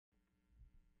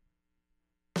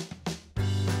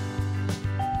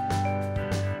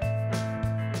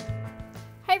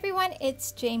everyone,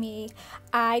 it's Jamie.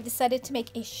 I decided to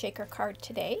make a shaker card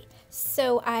today,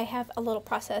 so I have a little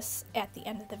process at the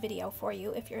end of the video for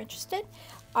you if you're interested.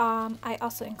 I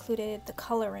also included the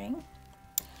coloring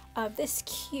of this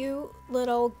cute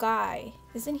little guy.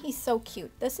 Isn't he so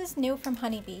cute? This is new from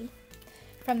Honeybee,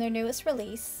 from their newest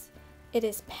release. It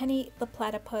is Penny the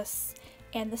Platypus,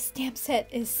 and the stamp set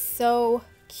is so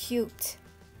cute.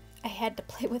 I had to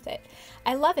play with it.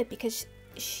 I love it because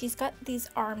she's got these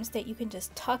arms that you can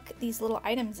just tuck these little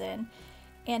items in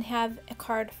and have a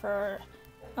card for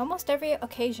almost every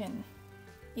occasion.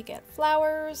 You get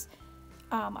flowers,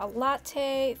 a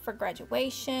latte for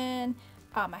graduation,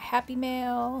 a happy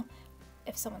mail,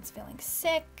 if someone's feeling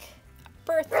sick, a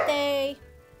birthday.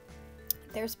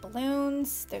 There's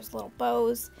balloons, there's little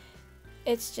bows.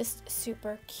 It's just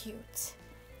super cute.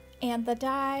 And the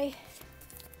die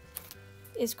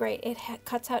is great. It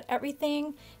cuts out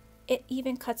everything. It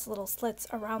even cuts little slits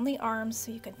around the arms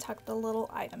so you can tuck the little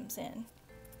items in.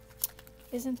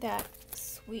 Isn't that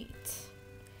sweet?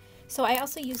 So I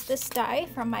also use this die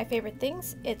from My Favorite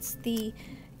Things. It's the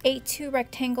A2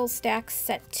 Rectangle Stacks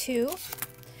Set 2.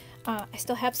 I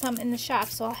still have some in the shop,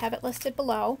 so I'll have it listed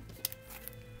below.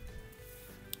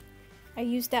 I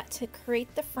used that to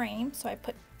create the frame, so I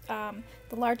put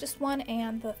the largest one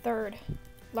and the third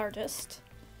largest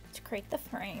to create the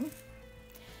frame.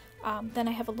 Then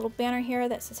I have a little banner here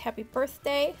that says happy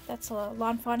birthday. That's a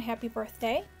Lawn Fawn happy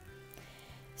birthday.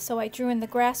 So I drew in the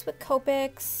grass with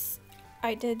Copics.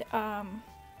 I did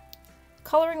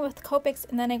coloring with Copics,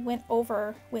 and then I went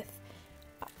over with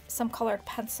some colored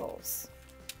pencils.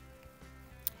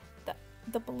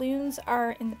 The balloons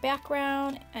are in the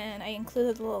background, and I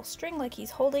included a little string like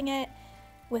he's holding it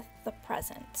with the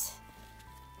present.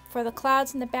 For the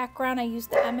clouds in the background, I used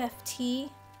the MFT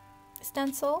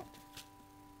stencil.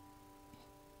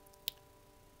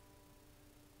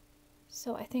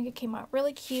 So I think it came out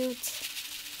really cute.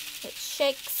 It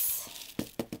shakes.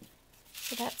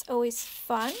 So that's always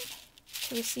fun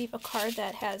to receive a card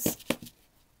that has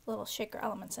little shaker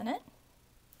elements in it.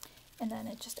 And then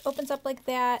it just opens up like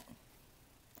that.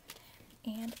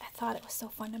 And I thought it was so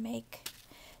fun to make.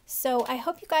 So I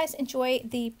hope you guys enjoy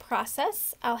the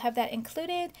process. I'll have that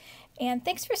included. And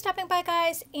thanks for stopping by,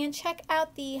 guys. And check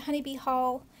out the Honeybee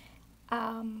haul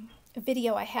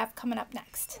video I have coming up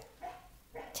next.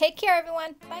 Take care,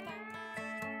 everyone. Bye, guys.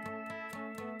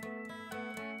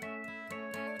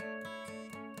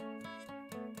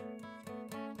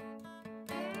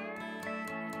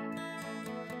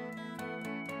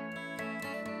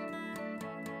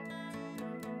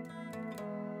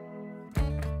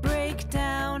 Break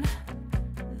down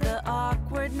the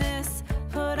awkwardness,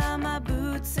 put on my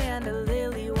boots and a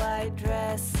lily white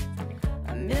dress.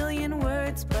 A million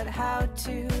words, but how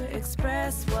to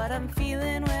express what I'm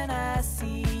feeling when I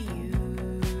see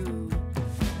you.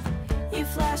 You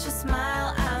flash a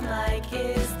smile, I'm like,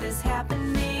 is this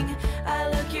happening? I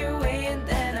look your way and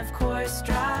then of course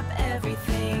drop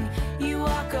everything. You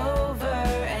walk over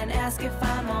and ask if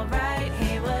I'm alright.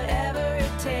 Hey, whatever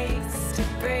it takes to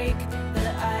break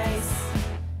the ice.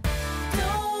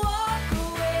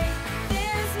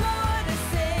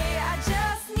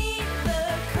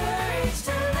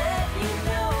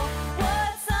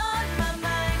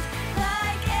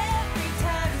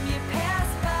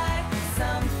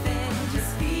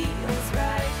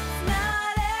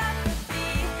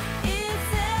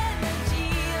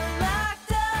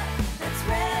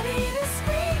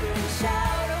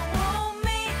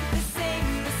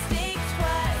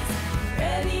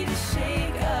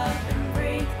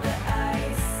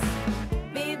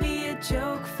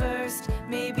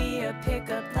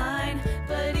 Pickup line,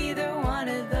 but either one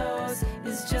of those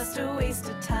is just a waste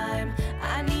of time.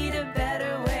 I need a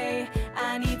better way,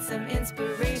 I need some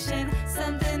inspiration,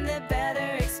 something that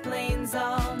better explains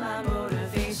all my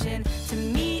motivation. To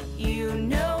meet you,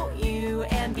 know you,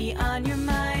 and be on your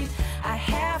mind. I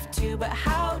have to, but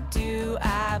how do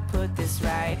I put this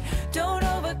right? Don't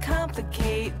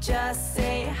overcomplicate, just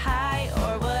say hi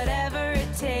or whatever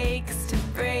it takes to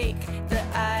break the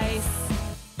ice.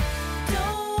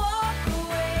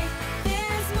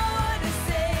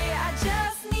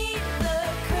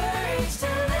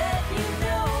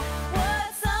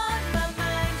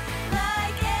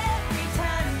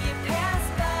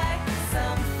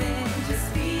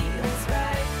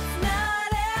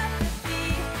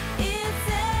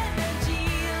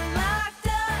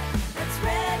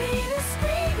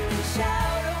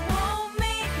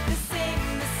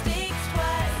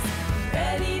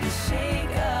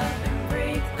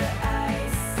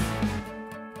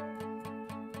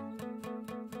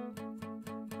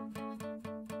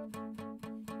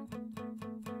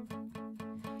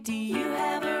 Do you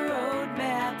have a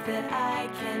that I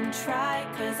can try,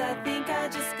 'cause I think I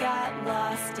just got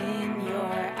lost in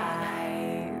your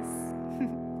eyes.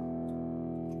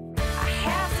 I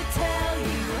have to tell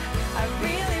you, I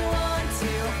really want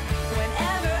to.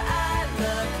 Whenever I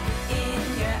look in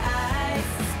your eyes,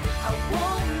 I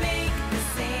won't make the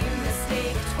same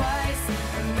mistake twice.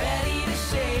 I'm ready to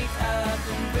shake up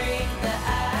and break the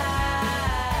ice.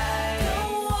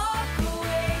 Don't walk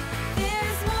away,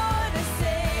 there's more to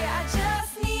say. I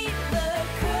just need the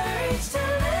courage to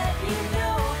let you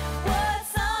know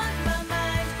what's on my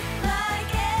mind.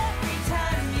 Like every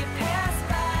time you pass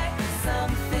by,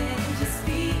 something just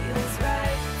feels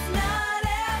right. It's not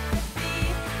apathy,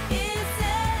 it's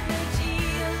energy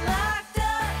locked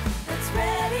up that's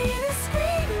ready to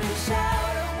scream and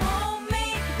shout. I won't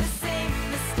make the same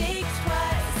mistake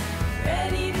twice.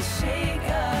 Ready to shake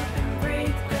up and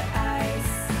break the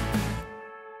ice.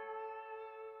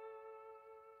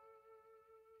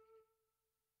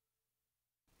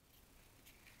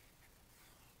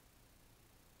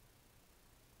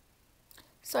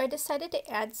 So I decided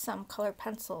to add some colored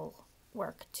pencil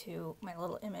work to my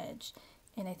little image,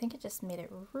 and I think it just made it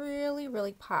really,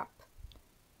 really pop.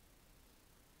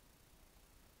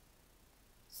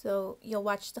 So you'll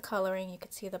watch the coloring, you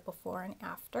can see the before and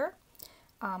after.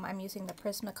 I'm using the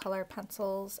Prismacolor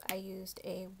pencils. I used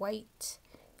a white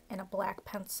and a black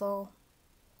pencil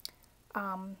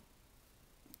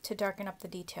to darken up the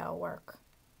detail work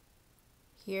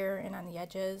here and on the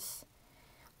edges.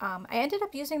 I ended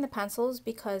up using the pencils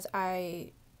because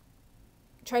I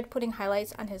tried putting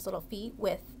highlights on his little feet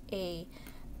with a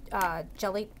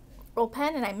jelly roll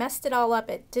pen, and I messed it all up.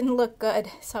 It didn't look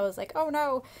good, so I was like, oh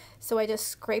no. So I just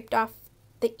scraped off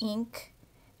the ink,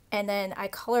 and then I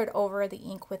colored over the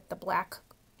ink with the black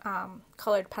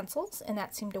colored pencils, and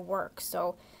that seemed to work.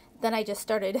 So then I just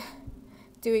started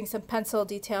doing some pencil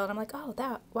detail, and I'm like,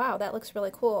 oh, wow, that looks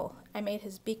really cool. I made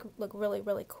his beak look really,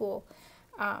 really cool.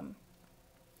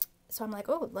 So I'm like,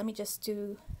 oh, let me just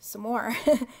do some more.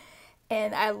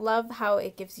 And I love how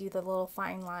it gives you the little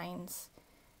fine lines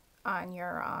on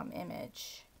your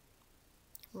image.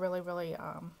 Really, really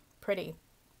pretty.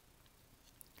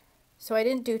 So I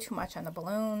didn't do too much on the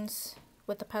balloons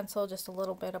with the pencil, just a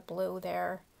little bit of blue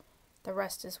there. The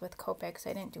rest is with Copics.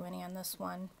 I didn't do any on this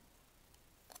one.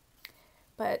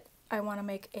 But I want to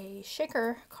make a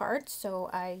shaker card, so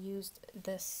I used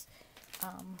this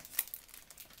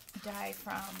die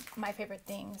from My Favorite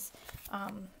Things.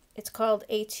 It's called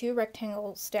A2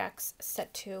 Rectangle Stacks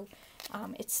Set 2.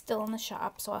 It's still in the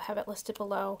shop, so I'll have it listed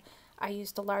below. I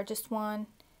used the largest one,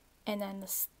 and then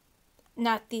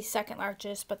not the second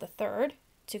largest, but the third,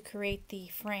 to create the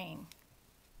frame.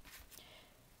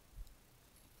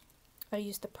 I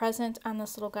used the present on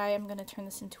this little guy. I'm going to turn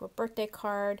this into a birthday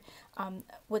card.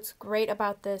 What's great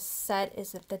about this set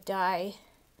is that the die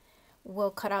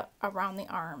will cut out around the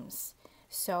arms.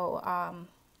 So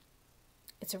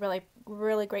it's a really,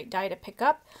 really great die to pick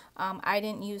up. I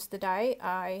didn't use the die.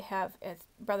 I have a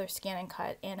brother scan and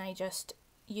cut, and I just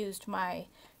used my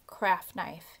craft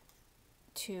knife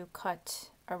to cut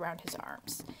around his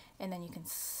arms. And then you can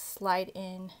slide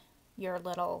in your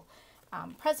little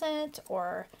present,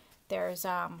 or there's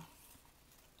a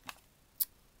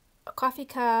coffee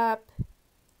cup,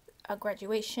 a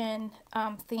graduation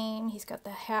theme. He's got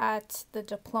the hat, the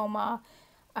diploma,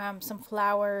 some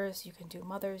flowers. You can do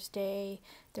Mother's Day.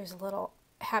 There's a little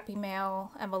Happy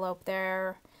Mail envelope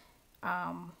there.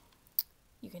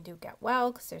 You can do Get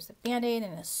Well, because there's a Band-Aid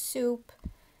and a soup.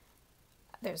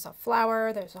 There's a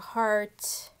flower, there's a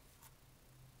heart.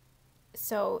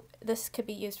 So this could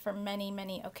be used for many,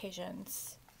 many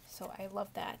occasions. So I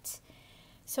love that.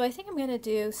 So I think I'm going to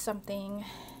do something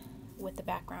with the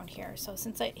background here. So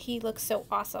since he looks so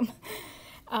awesome,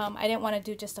 I didn't want to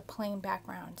do just a plain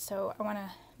background. So I want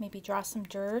to maybe draw some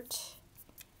dirt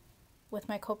with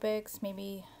my Copics,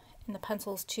 maybe in the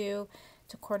pencils too,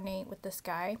 to coordinate with this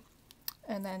guy.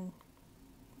 And then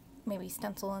maybe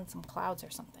stencil in some clouds or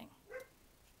something.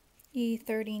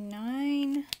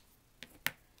 E39.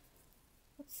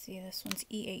 Let's see, this one's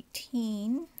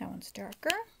E18. That one's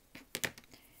darker.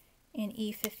 And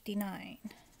E59.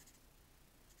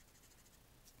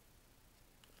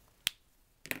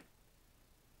 Let's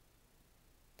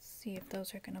see if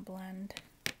those are going to blend.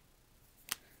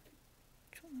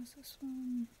 Which one is this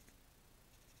one?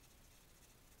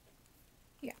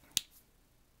 Yeah.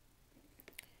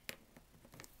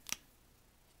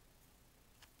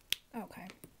 Okay.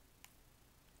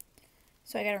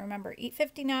 So I got to remember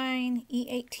E59,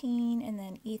 E18, and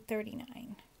then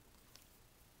E39.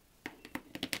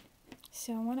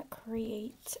 So I want to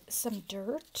create some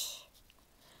dirt.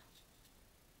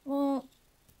 Well,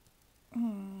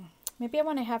 Maybe I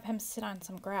want to have him sit on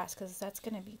some grass because that's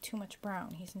going to be too much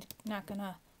brown. He's not going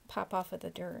to pop off of the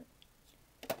dirt.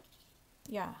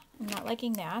 Yeah, I'm not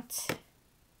liking that.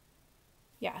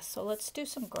 Yeah, so let's do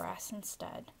some grass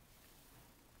instead.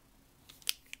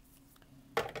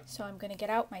 So I'm going to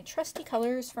get out my trusty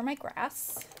colors for my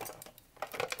grass.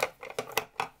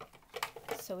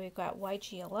 So we've got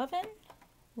YG11,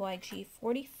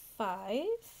 YG45.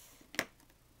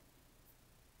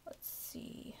 Let's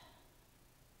see.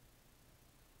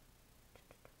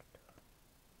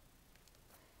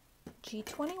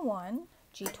 G21,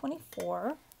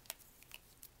 G24.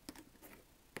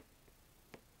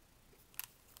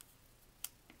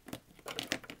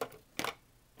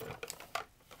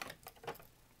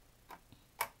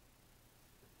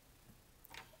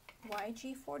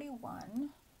 YG41.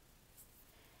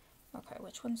 Okay,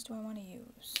 which ones do I want to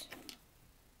use?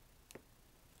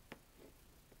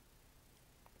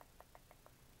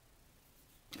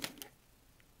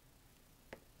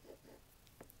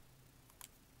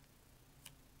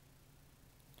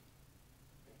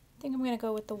 I think I'm going to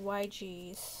go with the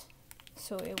YGs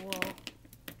so it will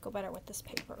go better with this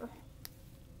paper.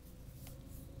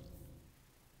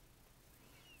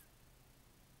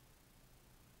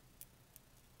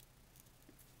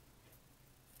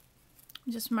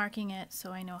 I'm just marking it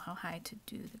so I know how high to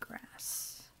do the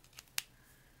grass.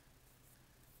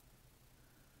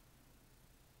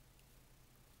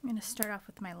 I'm going to start off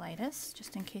with my lightest,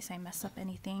 just in case I mess up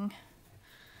anything.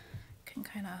 Can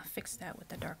kind of fix that with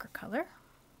the darker color.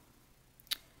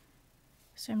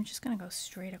 So I'm just going to go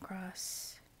straight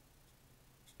across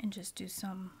and just do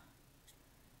some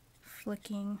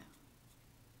flicking.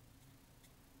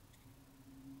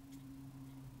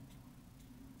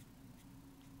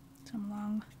 Some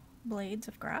long blades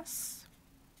of grass.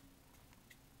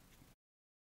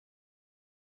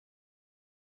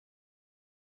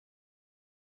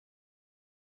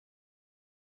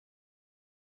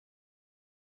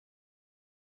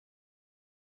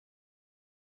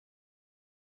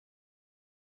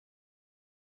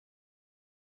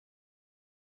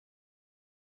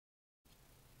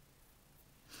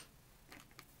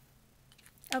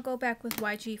 I'll go back with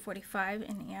YG45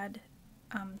 and add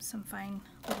some fine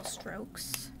little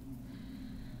strokes.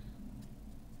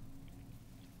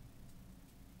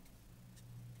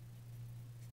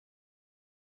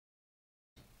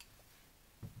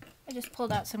 I just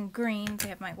pulled out some greens. I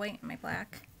have my white and my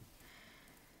black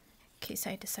in case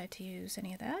I decide to use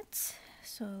any of that.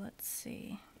 So let's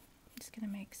see. I'm just going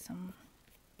to make some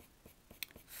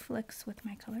flicks with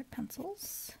my colored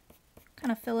pencils.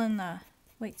 Kind of fill in the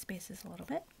white spaces a little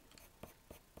bit.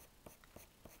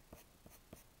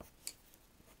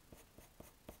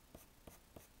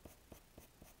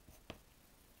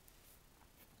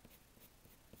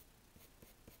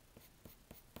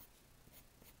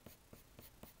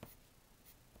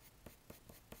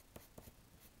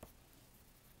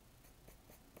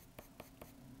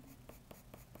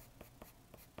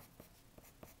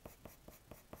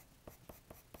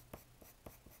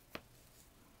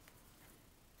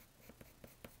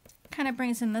 Kind of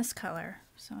brings in this color,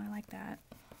 so I like that.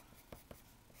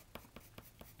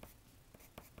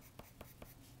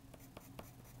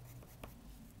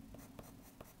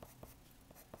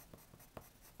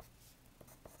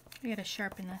 I gotta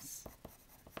sharpen this.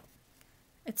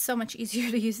 It's so much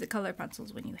easier to use the color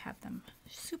pencils when you have them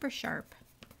super sharp.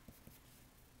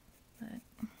 But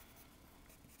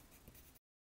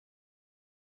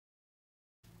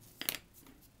I'm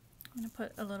gonna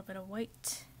put a little bit of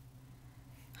white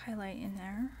highlight in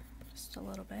there, just a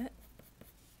little bit.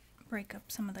 Break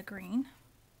up some of the green.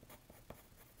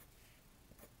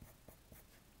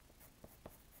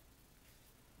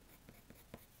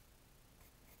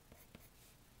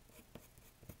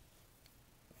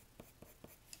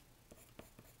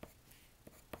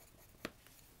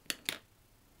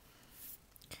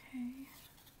 Okay.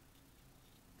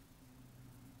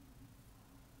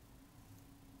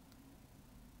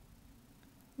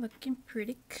 Looking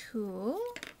pretty cool.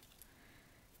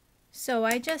 So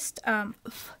I just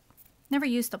never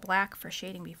used the black for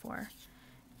shading before,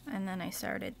 and then I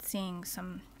started seeing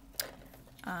some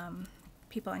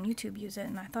people on YouTube use it,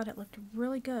 and I thought it looked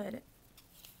really good,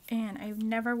 and I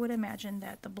never would imagine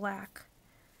that the black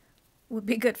would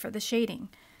be good for the shading.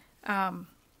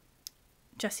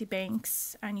 Jessie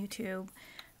Banks on YouTube,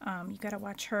 you gotta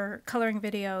watch her coloring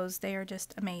videos. They are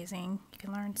just amazing. You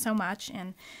can learn so much.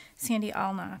 And Sandy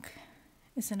Alnock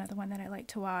is another one that I like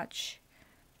to watch.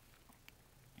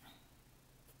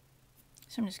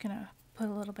 So I'm just gonna put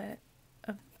a little bit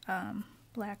of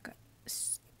black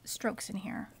strokes in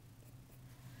here.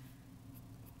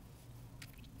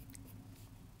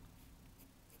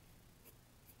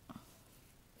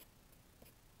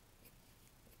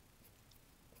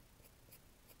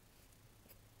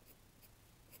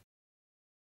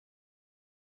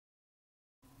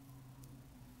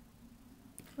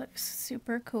 Looks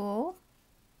super cool.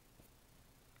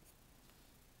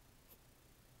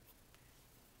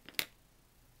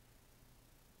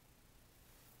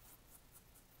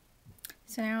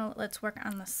 So now let's work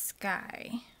on the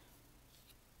sky.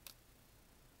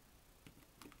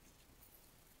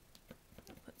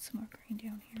 Put some more green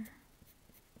down here.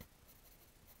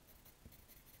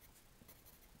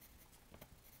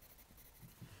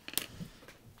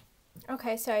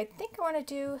 Okay, so I think I want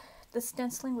to do the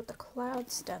stenciling with the cloud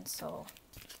stencil.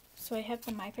 So I have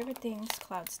the My Favorite Things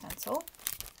cloud stencil.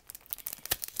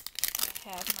 I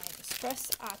have my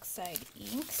Distress Oxide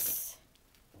inks.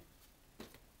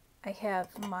 I have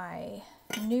my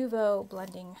Nuvo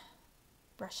blending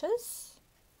brushes.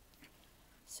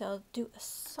 So I'll do a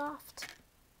soft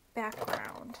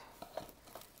background.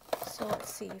 So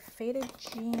let's see, Faded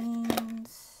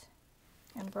Jeans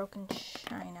and Broken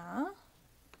China.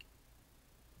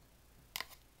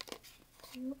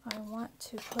 Do I want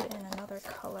to put in another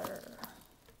color?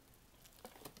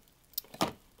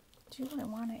 Do I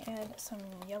want to add some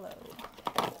yellow?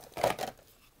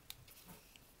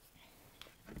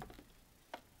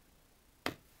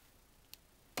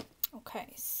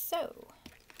 Okay, so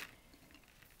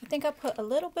I think I'll put a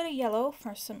little bit of yellow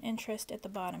for some interest at the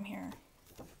bottom here.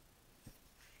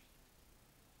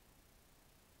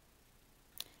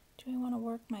 Do I want to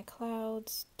work my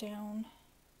clouds down,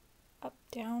 up,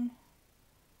 down?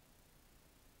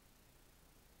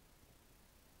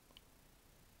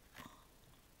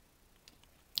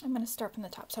 I'm going to start from the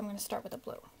top, so I'm going to start with the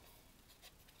blue.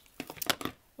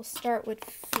 We'll start with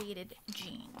Faded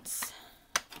Jeans.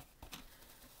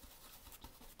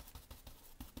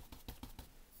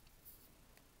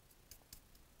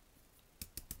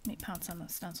 Let me pounce on the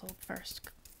stencil first.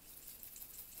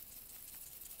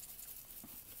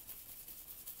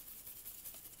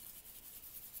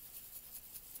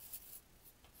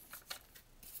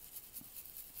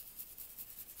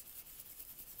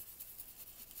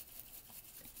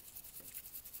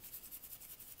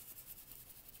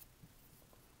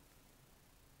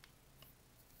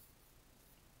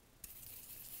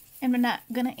 And we're not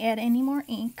going to add any more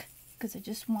ink because I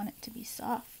just want it to be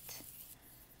soft.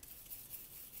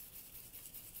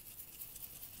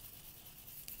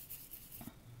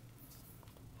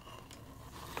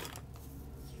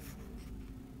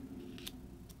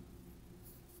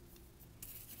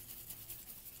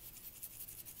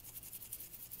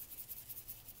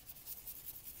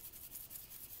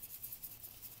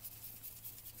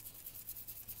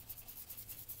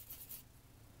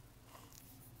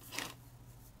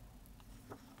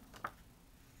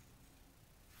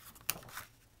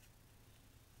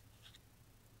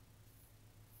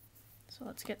 So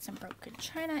let's get some Broken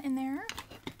China in there.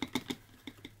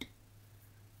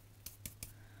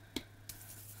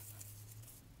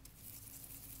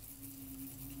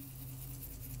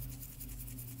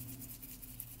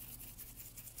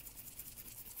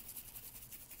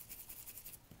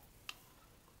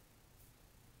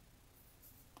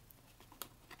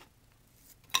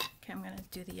 Okay, I'm going to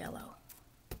do the yellow.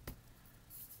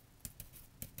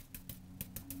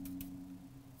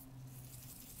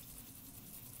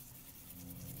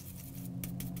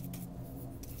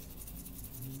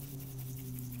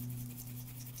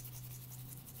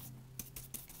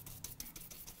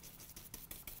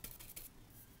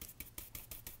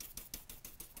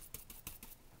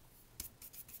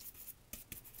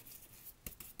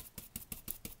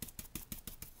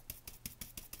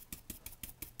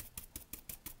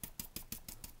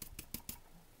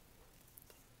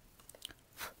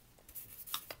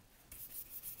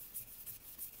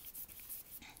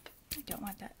 I don't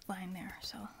want that line there,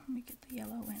 so let me get the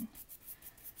yellow in.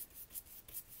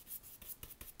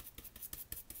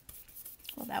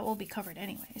 Well, that will be covered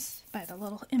anyways by the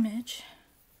little image.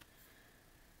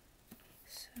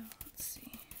 So let's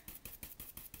see.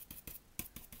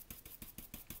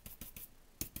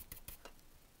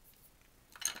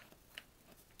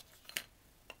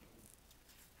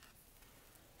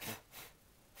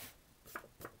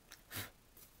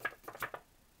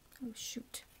 Oh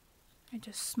shoot. I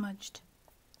just smudged.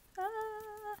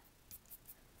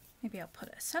 Maybe I'll put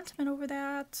a sentiment over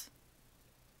that.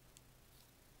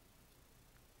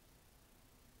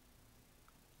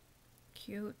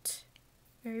 Cute.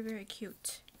 Very, very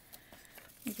cute.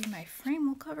 Maybe my frame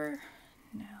will cover.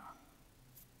 No.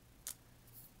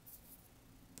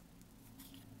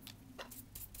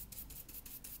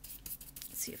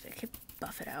 Let's see if I can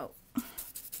buff it out.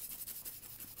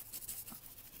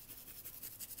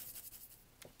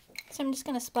 So I'm just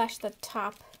going to splash the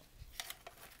top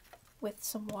with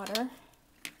some water.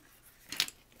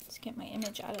 Just get my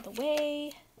image out of the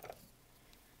way.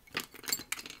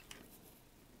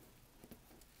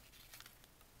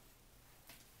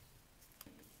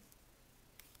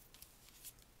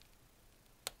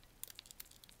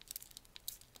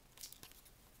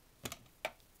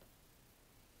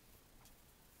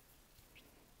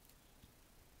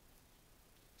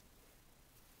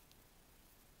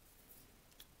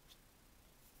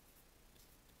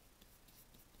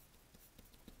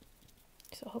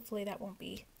 So hopefully that won't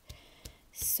be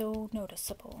so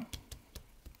noticeable.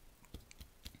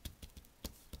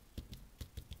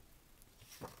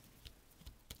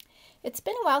 It's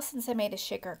been a while since I made a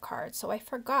shaker card, so I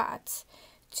forgot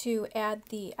to add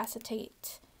the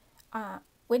acetate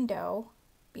window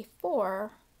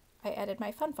before I added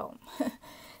my fun foam.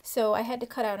 So I had to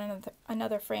cut out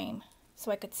another frame so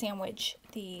I could sandwich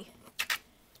the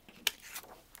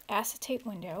acetate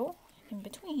window in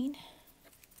between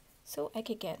so I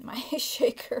could get my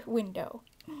shaker window.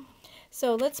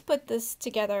 So let's put this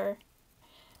together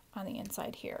on the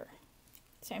inside here.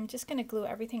 So I'm just going to glue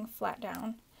everything flat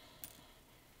down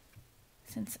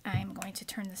since I'm going to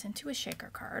turn this into a shaker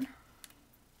card.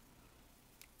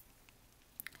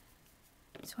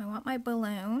 So I want my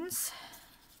balloons.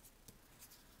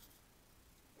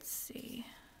 Let's see.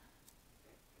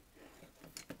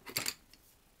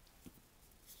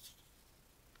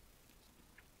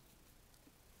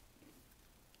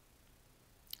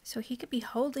 So he could be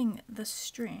holding the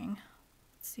string.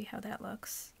 Let's see how that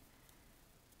looks.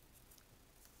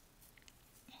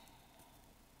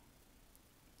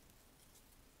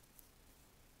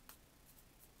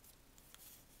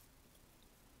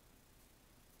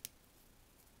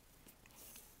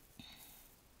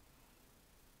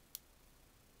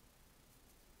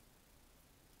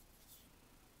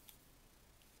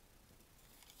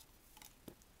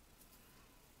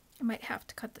 I might have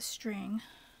to cut the string.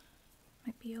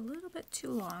 Might be a little bit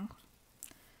too long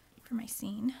for my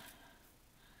scene.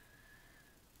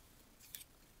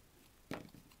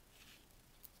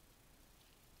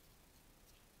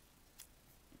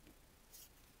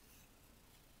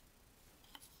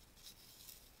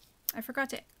 I forgot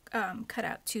to cut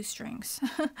out 2 strings.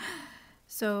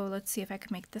 So let's see if I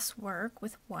can make this work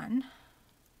with 1.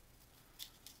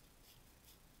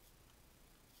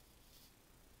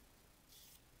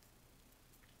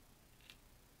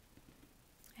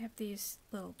 I have these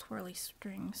little twirly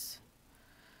strings.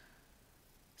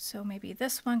 So maybe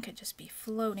this one could just be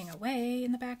floating away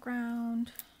in the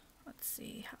background. Let's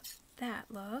see how that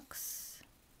looks.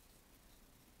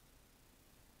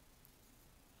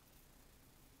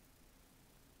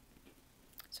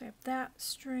 So I have that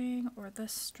string or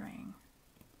this string.